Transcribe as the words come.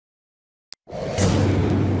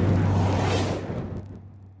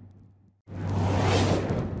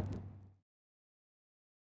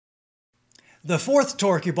The fourth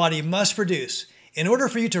torque your body must produce in order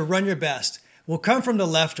for you to run your best will come from the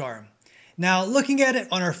left arm. Now, looking at it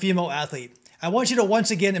on our female athlete, I want you to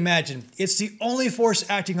once again imagine it's the only force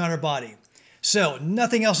acting on her body. So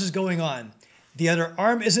nothing else is going on. The other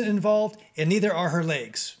arm isn't involved, and neither are her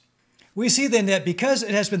legs. We see then that because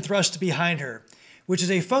it has been thrust behind her, which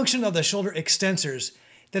is a function of the shoulder extensors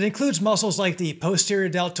that includes muscles like the posterior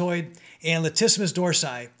deltoid and latissimus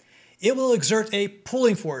dorsi, it will exert a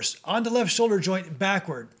pulling force on the left shoulder joint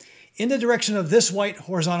backward in the direction of this white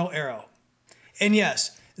horizontal arrow. And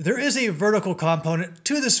yes, there is a vertical component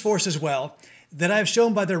to this force as well that I've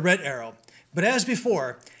shown by the red arrow. But as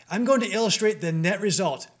before, I'm going to illustrate the net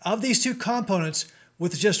result of these two components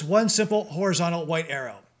with just one simple horizontal white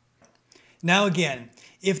arrow. Now again,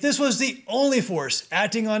 if this was the only force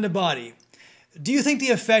acting on the body, do you think the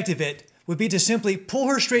effect of it would be to simply pull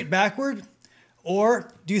her straight backward?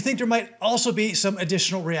 Or do you think there might also be some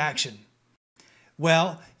additional reaction?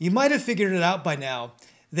 Well, you might have figured it out by now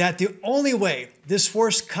that the only way this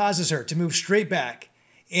force causes her to move straight back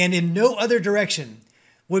and in no other direction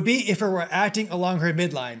would be if it were acting along her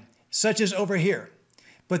midline, such as over here.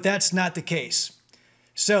 But that's not the case.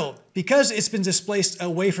 So, because it's been displaced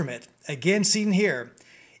away from it, again seen here,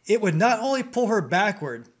 it would not only pull her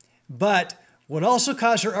backward, but would also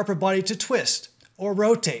cause her upper body to twist or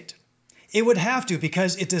rotate. It would have to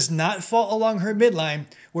because it does not fall along her midline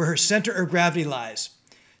where her center of gravity lies.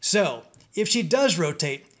 So, if she does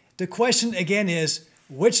rotate, the question again is,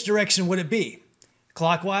 which direction would it be?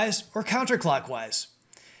 Clockwise or counterclockwise?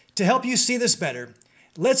 To help you see this better,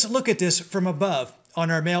 let's look at this from above on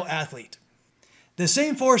our male athlete. The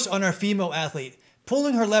same force on our female athlete,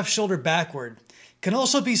 pulling her left shoulder backward, can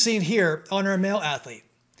also be seen here on our male athlete.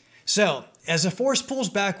 So, as the force pulls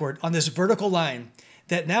backward on this vertical line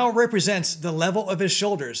that now represents the level of his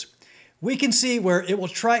shoulders, we can see where it will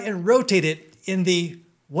try and rotate it in the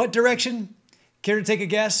what direction? Care to take a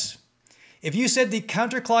guess? If you said the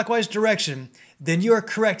counterclockwise direction, then you are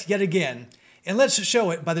correct yet again, and let's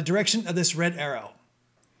show it by the direction of this red arrow.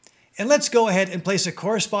 And let's go ahead and place a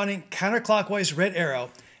corresponding counterclockwise red arrow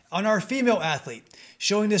on our female athlete,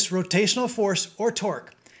 showing this rotational force or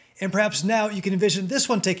torque. And perhaps now you can envision this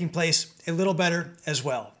one taking place a little better as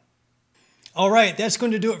well. All right, that's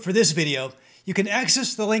going to do it for this video. You can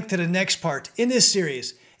access the link to the next part in this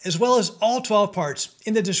series, as well as all 12 parts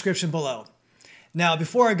in the description below. Now,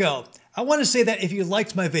 before I go, I want to say that if you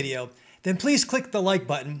liked my video, then please click the like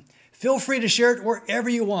button. Feel free to share it wherever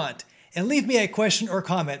you want, and leave me a question or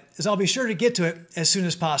comment, as I'll be sure to get to it as soon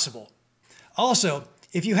as possible. Also,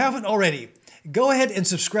 if you haven't already, go ahead and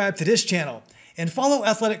subscribe to this channel and follow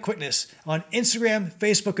Athletic Quickness on Instagram,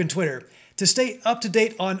 Facebook, and Twitter to stay up to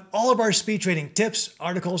date on all of our speed training tips,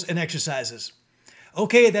 articles, and exercises.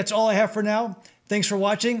 Okay, that's all I have for now. Thanks for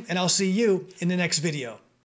watching, and I'll see you in the next video.